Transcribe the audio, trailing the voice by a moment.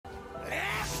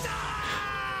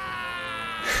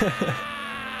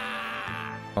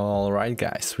Alright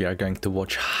guys, we are going to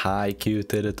watch Haikyuu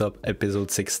to the top episode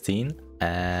 16.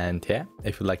 And yeah,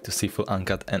 if you'd like to see full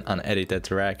uncut and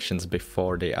unedited reactions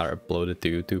before they are uploaded to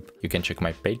YouTube, you can check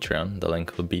my Patreon. The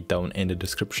link will be down in the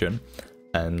description.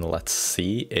 And let's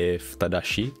see if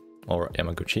Tadashi or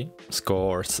Yamaguchi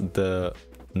scores the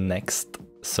next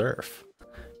surf.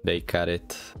 They cut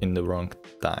it in the wrong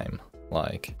time,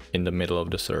 like in the middle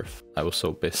of the surf. I was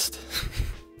so pissed.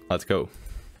 Let's go.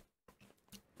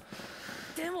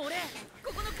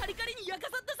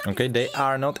 Okay, they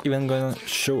are not even gonna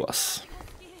show us.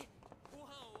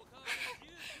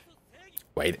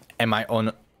 Wait, am I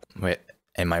on... Wait,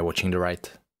 am I watching the right?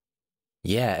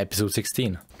 Yeah, episode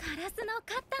 16.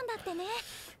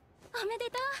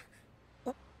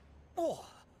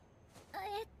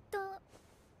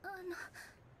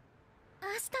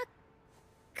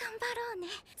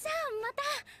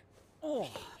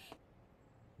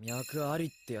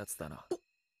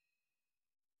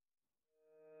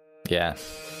 Yeah.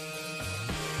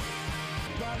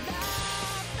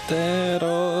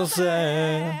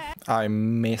 I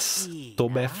miss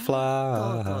Tobe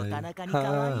Fly.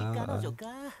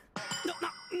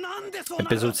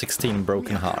 Episode 16,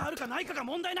 Broken Heart.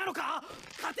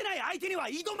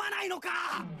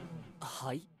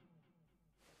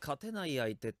 勝てない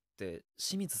相手って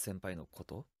清水先輩のこ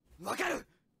と？わかる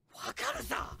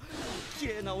さ。綺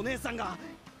麗なお姉さんが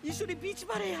一緒にビーチ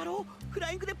バレーやろう、フ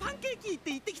ライングでパンケーキって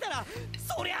言ってきたら、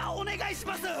そりゃお願いし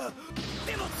ます。でも違う、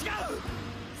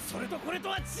それとこれと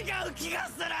は違う気が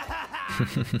する。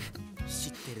知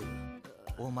ってる。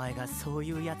お前がそう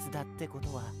いうやつだってこ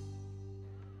とは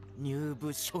入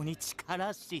部初日か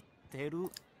ら知って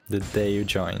る。 The day you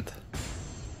joined.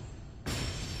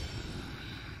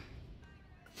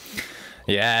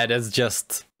 Yeah, that's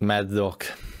just Mad Dog.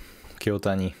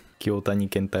 Kyotani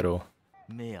Kentaro.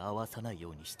 目合わさない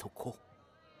ようにしとこ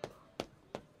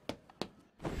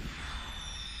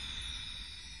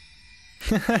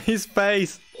う。 His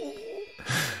face.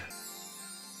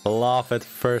 Love at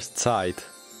first sight.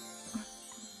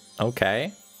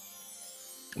 Okay.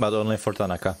 But only for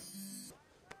Tanaka.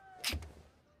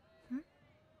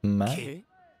 Me?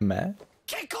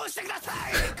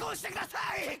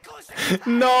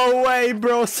 No way,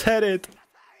 bro said it.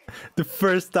 The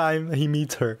first time he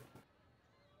meets her.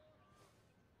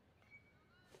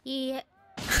 Yeah.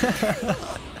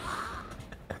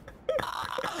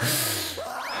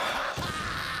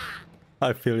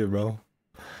 I feel you, bro.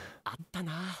 あった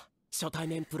な、初対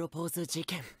面プロポーズ事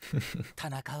件。田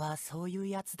中はそういう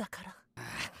やつだから。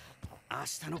明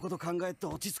日のこと考えて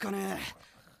落ち着かね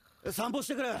え。散歩し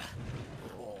てくれ。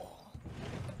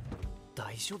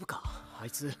大丈夫か？あ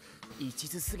いつ一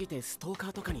途すぎてストーカ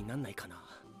ーとかになんないかな。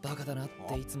バカだなっ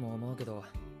ていつも思うけど、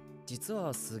実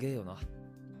はすげえよな。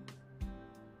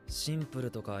シンプル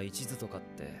とか一途とかっ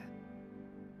て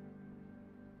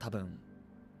多分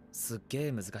すっげ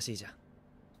え難しいじゃん。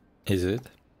Is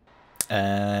it?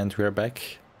 And we're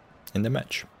back in the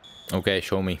match. Okay,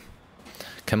 show me.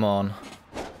 Come on,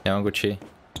 Yamaguchi.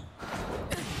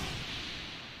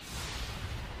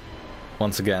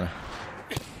 Once again.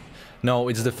 No,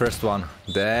 it's the first one.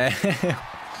 Damn.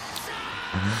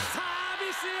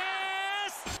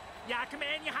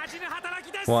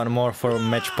 One more for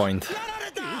match point.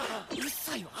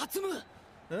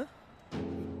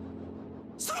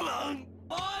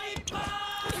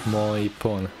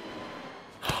 Moipon.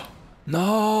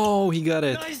 No, he got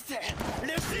it.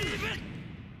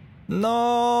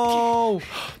 No,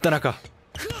 Tanaka.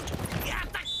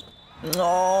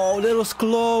 No, that was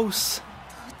close.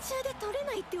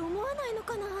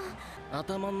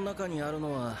 頭の中にある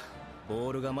のはボ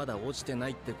ールがまだ落ちてな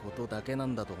いってことだけな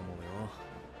んだと思うよ。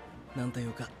なんとい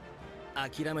うか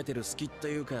諦めてる隙って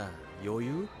いうか余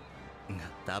裕が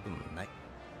多分ない。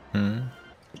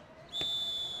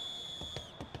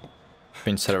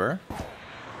Pin server.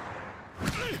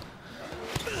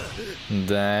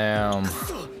 Damn.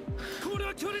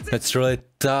 That's really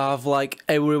tough. Like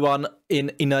everyone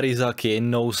in Inarizaki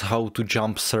knows how to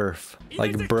jump surf.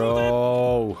 Like,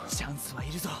 bro.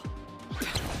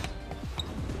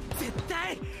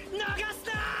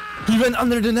 He went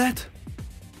under the net.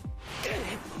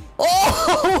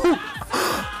 Oh!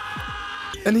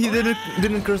 And he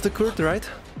didn't cross the court, right?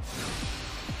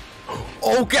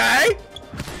 Okay.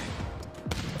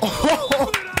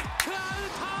 Oh.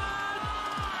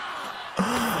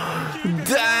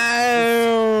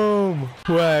 Damn!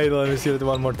 Wait, let me see it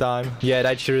one more time. Yeah,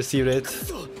 Daichi received it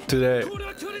today.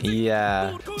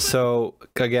 Yeah. So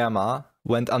Kageyama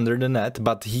went under the net,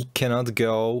 but he cannot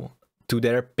go to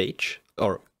their pitch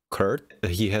or court.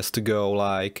 He has to go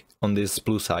like on this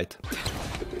blue side.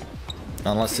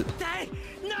 Unless it...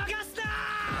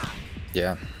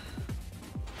 Yeah.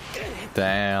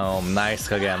 Damn, nice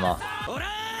Kagema.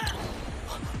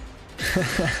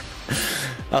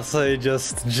 I saw he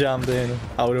just jumped in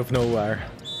out of nowhere.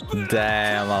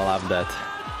 Damn, I love that.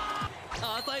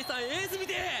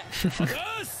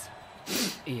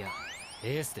 いや、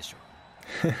エースでしょ。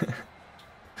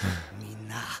みん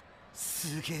な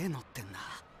すげえ乗ってんな。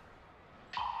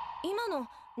今の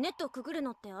ネットくぐる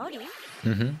のってあり？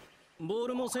ボー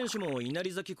ルも選手も稲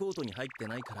荷崎コートに入って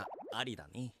ないからありだ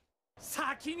ね。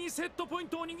先にセットポイン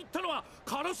トを握ったのは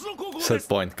カラスの高校です。 Set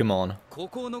point, come on. こ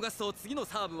こを逃すと次の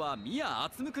サーブは宮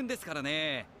敦夢くんですから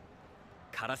ね。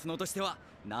カラスのとしては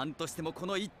何としてもこ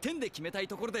の1点で決めたい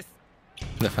ところです。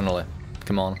 Definitely.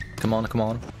 Come on, come on, come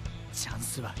on. チャン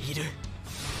スはいる。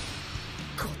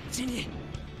こっちにいる。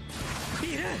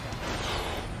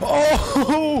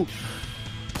 Oh!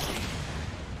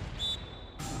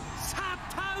 シャ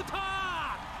ットアウト。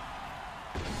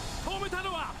止めた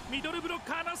のはミドルブロッ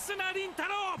カーの砂凛太郎。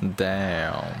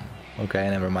 Damn. Okay,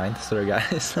 never mind. Sorry,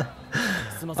 guys.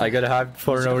 I got hyped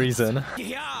for no reason.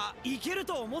 いや、いける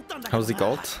と思ったんだけど。 How's he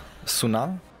called?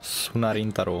 Suna?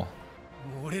 Sunarintaro.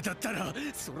 俺だったら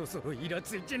そろそろイラ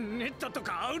ついてネットと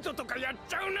かアウトとかやっ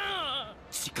ちゃうな。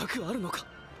自覚あるのか。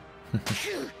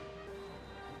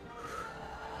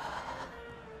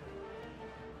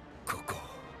こ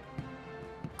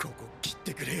こ切っ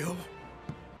てくれよ。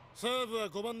サーブは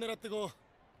5番狙ってこ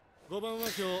う。5番は今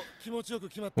日気持ちよく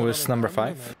決まった。 Where's number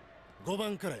 5? 5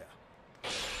番からや。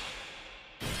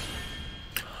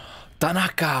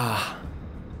 TANAKA!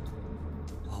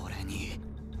 俺に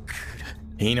来る。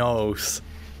 He knows.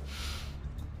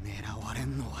 狙われ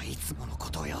んのはいつものこ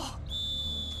とよ。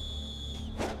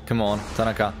 Come on,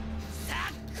 TANAKA. さ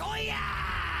あ来いや。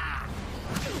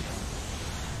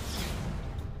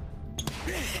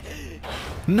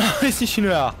 Nice,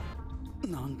 Nishinuya!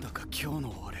 なんだか今日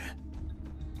の俺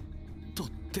とっ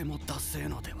てもダセー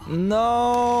のでは。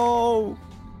 No!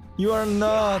 You are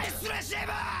not!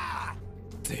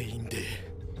 全員で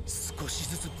少し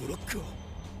ずつブロックを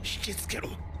引きつけろ。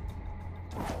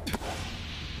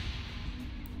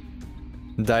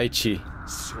 Daichi.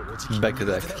 Back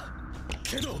deck.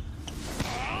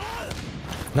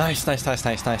 Nice, nice, nice,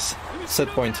 nice, nice. Set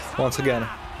point, once again.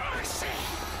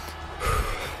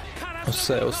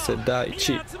 Ose,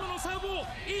 Daichi.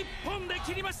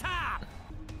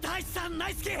 大地さんナ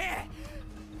イスキー。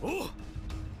お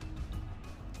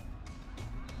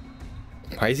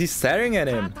Why is he staring at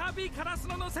him? 再びカラス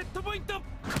のセットポイント。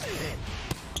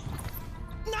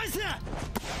ナイス。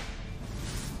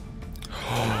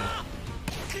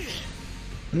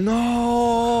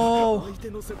 No! 相手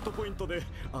のセットポイントで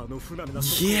あの不慣れな。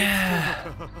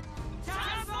 Yeah!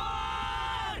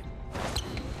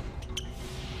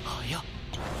 早っ。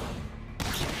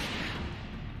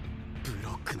ブ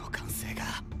ロックの完成が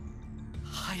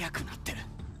早くなってる。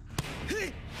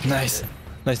 Nice.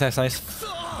 Nice, nice, nice.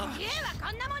 竜は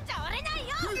こんなもんじゃ折れない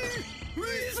よ。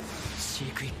シ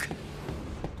ークイック。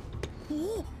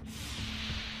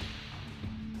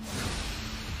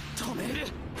止める。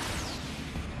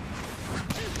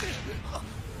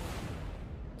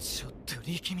ちょっと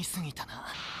力みすぎたな。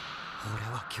俺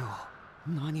は今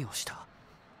日何をした。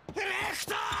レフ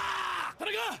トー。田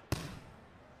中。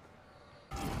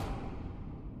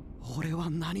俺は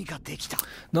何ができた。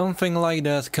 Don't think like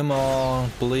that, come on,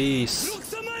 please.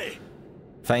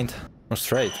 Feint or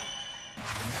straight.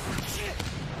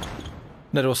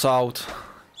 That was out.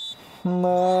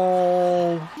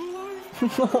 No.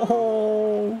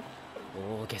 No.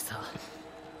 大げさ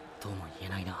とも言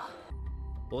えないな。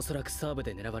おそらくサーブ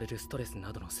で狙われるストレス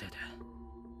などのせいで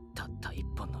たった一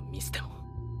本のミスでも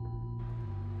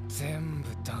全部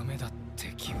ダメだっ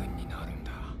て気分になるん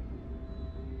だ。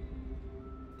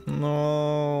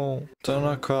 No.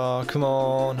 Tanaka, come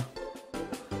on.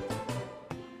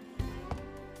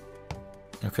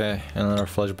 Okay, another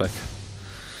flashback.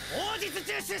 王実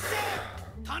中出世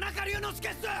田中龍之介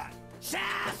っす。シャー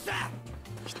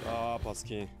ス。きたパス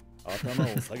キン。頭を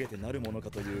下げてなるものか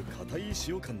という固い意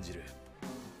志を感じる。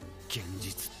現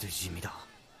実って地味だ。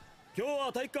今日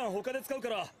は体育館他で使うか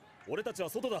ら俺たちは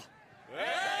外だ。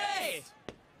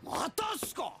またっ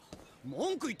すか。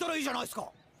文句言ったらいいじゃないですか。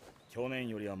去年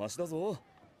よりはマシだぞ。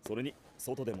それに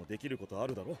外でもできることあ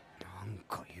るだろ。なん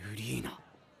かユリーナ。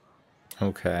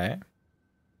 Okay.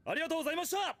 ありがとうございまし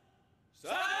た。さ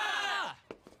あ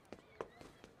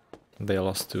They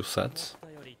lost 2 sets.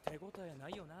 より手応えな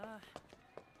いよな。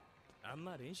あん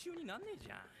ま練習になんねえ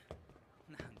じゃん。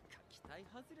なんか期待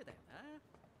外れだよな。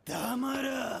黙る。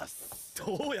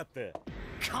どうやって。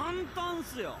簡単っ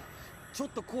すよ。ちょっ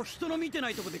とこう人の見てな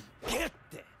いとこでゲッ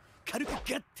て軽く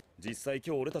ゲッて実際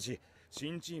今日俺たち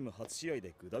新チーム初試合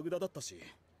でグダグダだったし。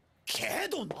け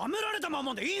ど舐められたま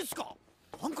までいいんすか？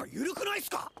なんか緩くないっす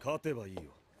か？勝てばいいよ。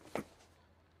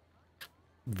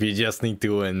We just need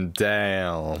to win,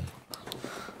 damn.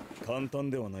 簡単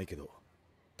ではないけど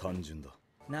単純だ。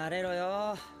慣れろ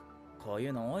よ。こうい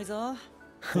うの多いぞ。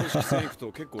公式戦行く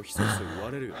と結構ひそひそ言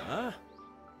われるよな。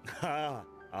は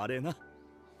あ、あれな。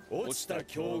落ちた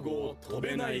強豪飛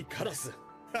べないカラス。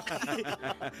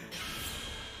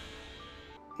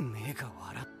目が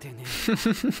笑ってね。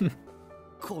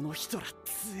この人ら強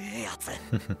えやつ。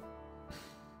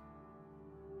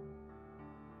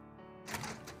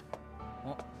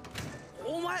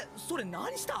お前それ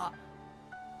何した？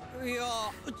いや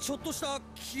ちょっとした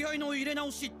気合の入れ直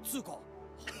しっつうか。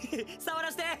触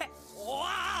らせて。お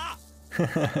わ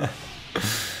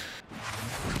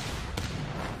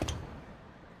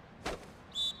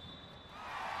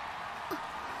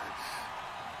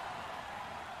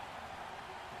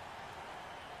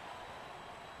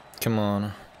Come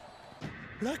on.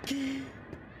 ラッキー。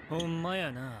ほんま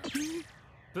やな。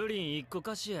プリン1個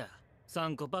貸しや。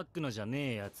3個パックのじゃ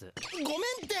ねえやつ。ごめんっ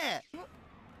て。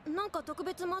なんか特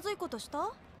別まずいことし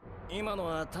た？今の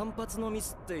は単発のミ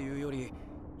スっていうより、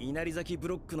稲荷崎ブ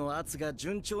ロックの圧が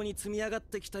順調に積み上がっ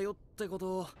てきたよってこ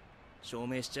とを証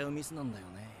明しちゃうミスなんだよ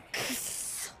ね。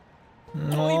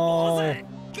No.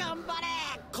 頑張れ。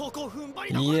ここ踏ん張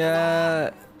りの。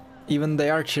Yeah, even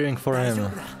they are cheering for 大丈 him.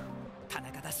 夫だ。田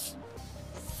中だし。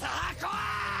さあ来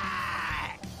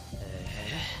い。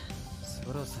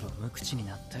そろそろ無口に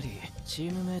なったり、チ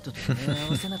ームメイトと目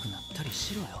合わせなくなったり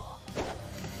しろよ。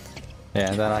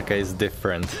Yeah, Tanaka is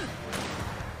different.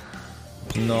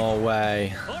 No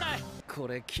way. こ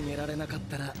れ決められなかっ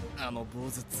たらあの坊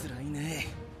主つらいね。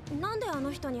なんであ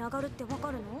の人に上がるってわ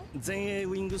かるの？前衛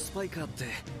ウィングスパイカーって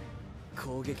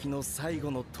攻撃の最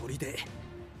後の砦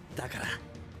だから。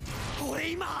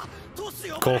俺今トス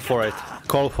よ。 Call for it.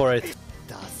 Call for it.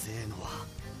 ダセーのは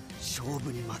勝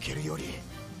負に負けるより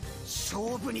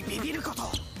勝負にビビること。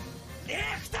レ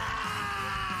フター。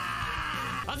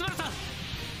東原さん。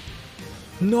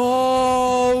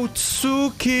No,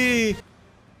 Tsuki.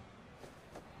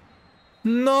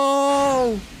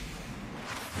 No.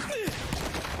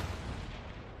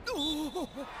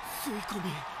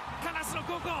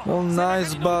 Well,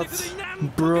 nice, but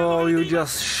bro, you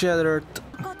just shattered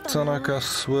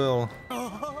Tanaka's will.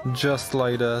 Just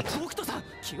like that.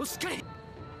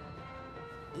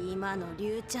 今のリ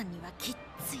ュウちゃんにはきっ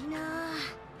ついな。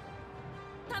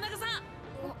田中さん、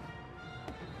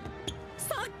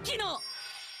さっきの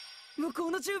向こ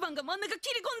うの10番が真ん中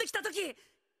切り込んできた時、ガッ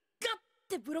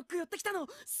てブロック寄ってきたの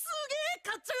すげえ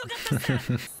かっちょよかっ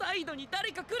たっす。サイドに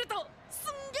誰か来るとす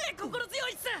んげえ心強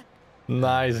いっす。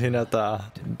 Nice,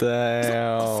 Hinata.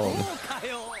 Damn. そうか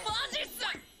よ。マジっす。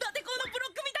だってこのブロ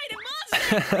ックみたいで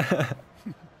マジで。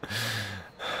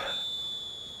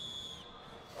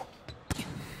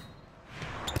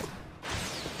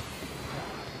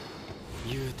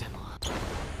言うても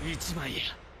1枚や。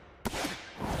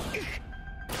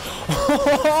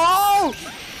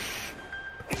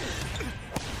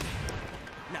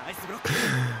ナイスブロック。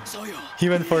そうよ。 He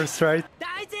went for a strike.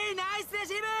 大地ナイスレ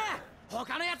シーブ。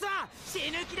他のやつは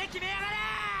死ぬ気で決めやがれ。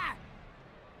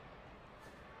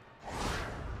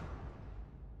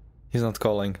 He's not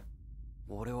calling.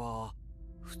 俺は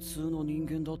普通の人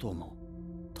間だと思う。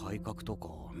体格とか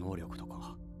能力と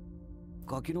か。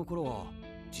ガキの頃は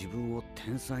自分を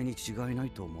天才に違いな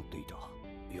いと思っていた。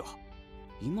いや、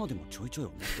今でもちょいちょい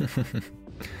思ってる。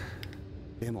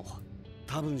でも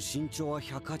多分身長は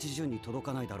180に届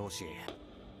かないだろうし、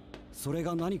それ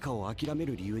が何かを諦め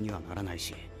る理由にはならない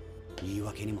し、言い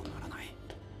訳にもならない。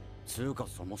つうか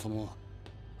そもそも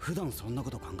普段そんな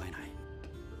こと考えない。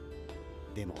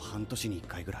でも半年に1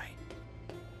回ぐらい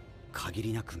限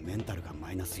りなくメンタルが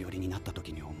マイナス寄りになった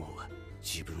時に思う。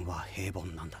自分は平凡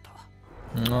なんだと。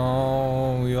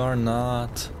 No, you are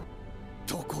not.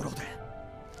 ところで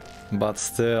But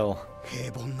still.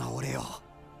 平凡な俺よ、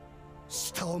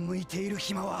下を向いている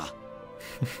暇は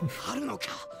あるのか。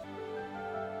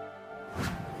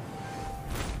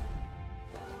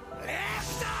レフ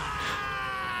ト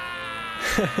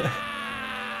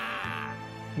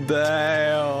ー。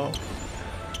 Damn.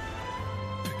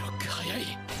 ブロック早い。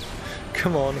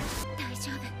 Come on. 大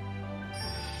丈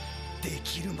夫。で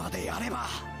きるまでやれば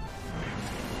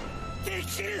で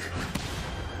きる。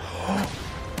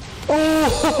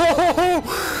 Oh!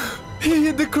 He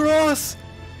hit the cross!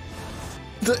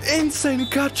 The insane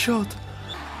cut shot!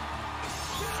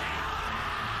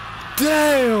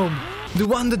 Damn! The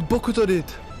one that Bokuto did!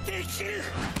 できる。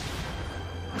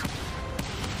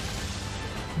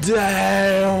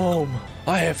 Damn!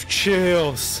 I have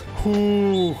chills!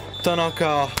 Ooh,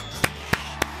 Tanaka.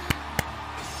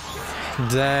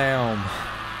 Damn.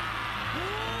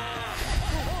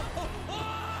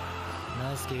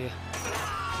 Nice kill.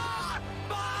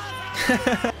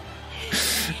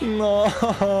 No. あ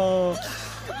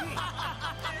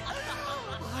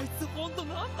いつ本当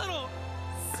なんだろう。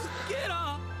すっげえ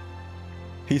な。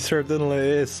 He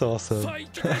certainly is awesome.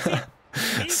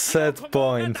 Set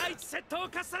point. 第一セットを重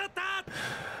ねた。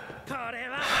これ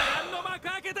は波乱の幕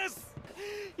開けです。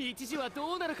一時は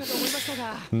どうなるかと思いました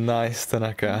が。Nice,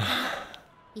 Tanaka.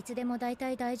 いつでも大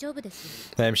体大丈夫です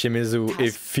よ。 Damn, Shimizu,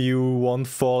 if you won't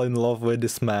fall in love with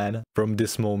this man from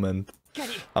this moment,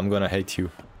 I'm gonna hate you.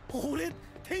 俺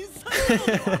天才だぞ。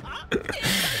天才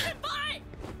先輩。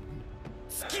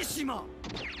月島。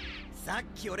さっ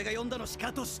き俺が呼んだのシ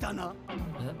カトしたな。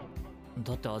え、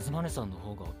だって東根さんの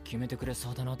方が決めてくれ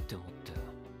そうだなって思って。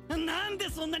なんで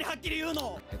そんなにはっきり言う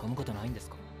の。へこむことないんです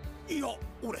か。いや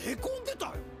俺へこんでた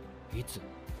よ。いつ。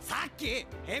さっき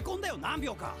へこんだよ。何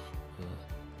秒か。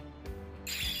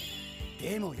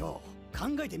でもよ、考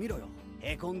えてみろよ。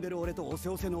へこんでる俺とおせ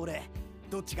おせの俺、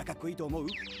どっちがかっこいいと思う？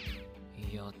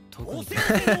いや、特に。おせお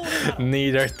せの俺だろ。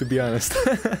Neither, to be honest.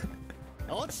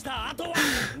 落ちた後は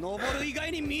登る以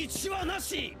外に道はな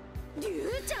し。リュ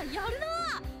ウちゃんやる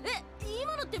な。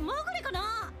今のってまぐれか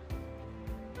な。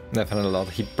 Definitely a lot.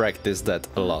 He practiced that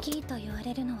a 大 lot. きいと言わ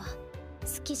れるのは好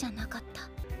きじゃなかった。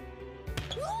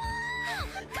うわ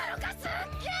ー、カロカすっ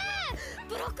げー。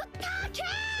ブロックたけ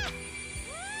ー。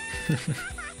で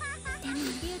も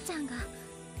リュウちゃんが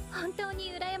本当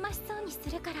に羨ましそうにす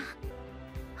るから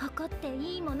誇って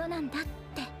いいものなんだっ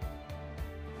て。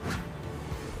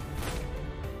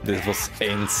 This was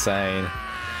insane.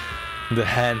 The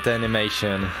hand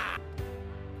animation.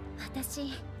 私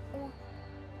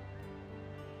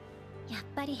やっ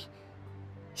ぱり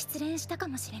失恋したか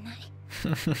もしれない。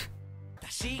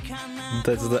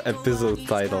That's the episode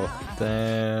title.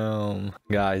 Damn.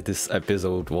 Guys, this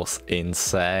episode was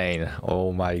insane.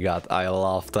 Oh my god, I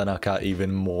love Tanaka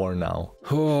even more now.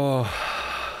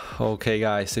 Okay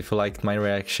guys, if you liked my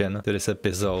reaction to this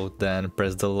episode, then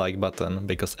press the like button,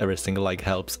 because every single like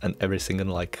helps and every single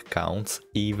like counts,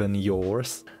 even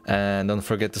yours. And don't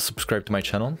forget to subscribe to my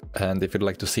channel. And if you'd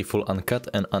like to see full uncut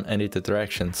and unedited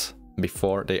reactions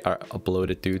before they are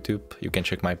uploaded to YouTube, you can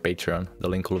check my Patreon. The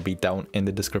link will be down in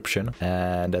the description.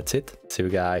 And that's it. See you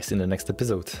guys in the next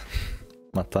episode.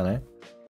 Mata ne?